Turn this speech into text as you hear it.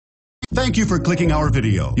Thank you for clicking our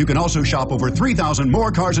video. You can also shop over 3,000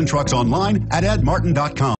 more cars and trucks online at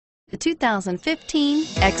edmartin.com. The 2015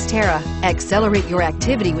 Xterra. Accelerate your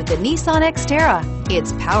activity with the Nissan Xterra.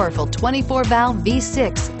 Its powerful 24-valve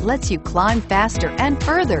V6 lets you climb faster and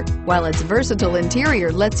further, while its versatile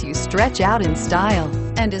interior lets you stretch out in style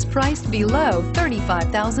and is priced below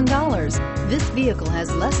 $35,000. This vehicle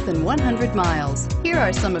has less than 100 miles. Here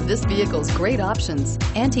are some of this vehicle's great options: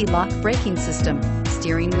 anti-lock braking system,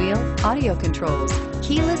 steering wheel audio controls,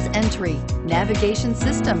 keyless entry, navigation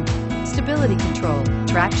system, stability control,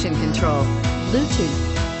 traction control,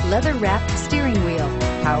 Bluetooth, leather-wrapped steering wheel,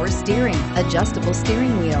 power steering, adjustable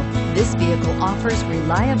steering wheel. This vehicle offers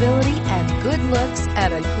reliability and good looks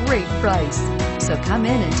at a great price. So come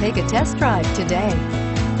in and take a test drive today.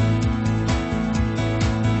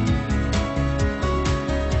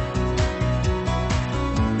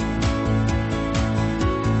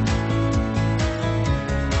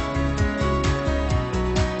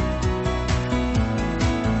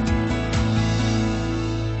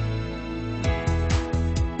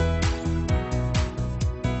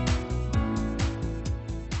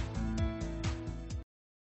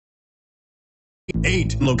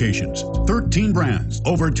 Eight locations, 13 brands,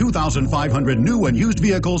 over 2,500 new and used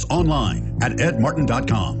vehicles online at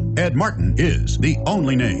edmartin.com. Ed Martin is the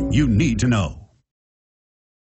only name you need to know.